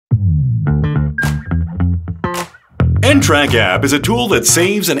N app is a tool that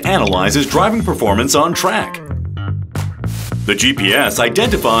saves and analyzes driving performance on track. The GPS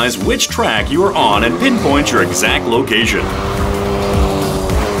identifies which track you are on and pinpoints your exact location.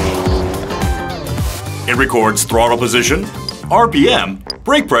 It records throttle position, RPM,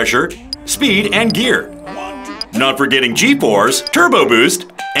 brake pressure, speed, and gear. Not forgetting G-force, turbo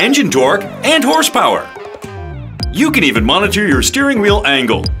boost, engine torque, and horsepower. You can even monitor your steering wheel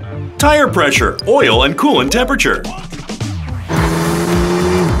angle, tire pressure, oil and coolant temperature.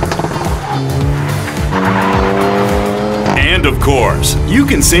 And of course, you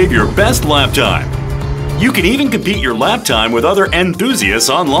can save your best lap time. You can even compete your lap time with other enthusiasts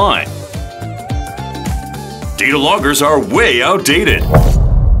online. Data loggers are way outdated.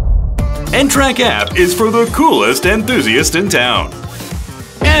 N app is for the coolest enthusiast in town.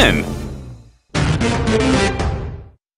 N